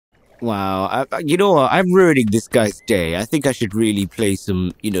Wow, you know what? I'm ruining this guy's day. I think I should really play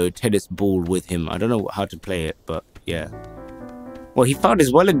some, tennis ball with him. I don't know how to play it, but yeah. Well, he found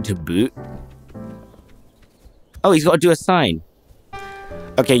his Wellington boot. Oh, he's got to do a sign.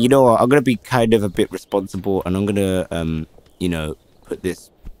 Okay, you know what? I'm gonna be kind of a bit responsible, and I'm gonna, put this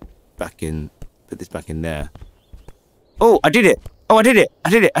back in. Put this back in there. Oh, I did it! Oh, I did it! I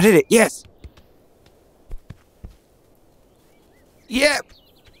did it! I did it! Yes! Yep!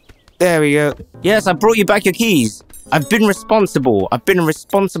 There we go. Yes, I brought you back your keys. I've been responsible. I've been a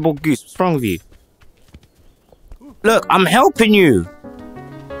responsible goose. What's wrong with you? Look, I'm helping you.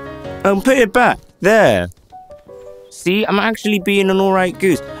 Put it back. There. See, I'm actually being an alright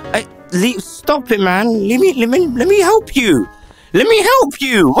goose. Stop it, man. Let me help you. Let me help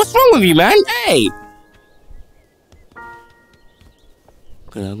you. What's wrong with you, man? Hey.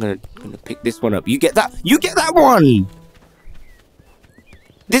 I'm gonna pick this one up. You get that? You get that one.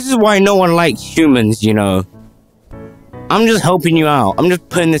 This is why no one likes humans, I'm just helping you out. I'm just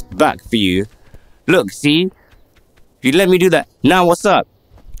putting this back for you. Look, see? You let me do that. Now what's up?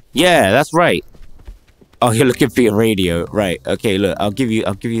 Yeah, that's right. Oh, you're looking for your radio. Right. Okay, look, I'll give you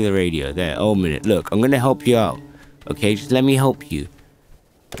the radio. There. Oh, a minute. Look, I'm gonna help you out. Okay, just let me help you.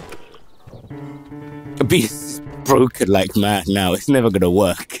 Be broken like mad now. It's never gonna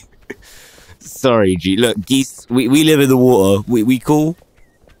work. Sorry, G. Look, geese, we live in the water. We cool?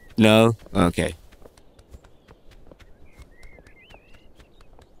 No? Okay.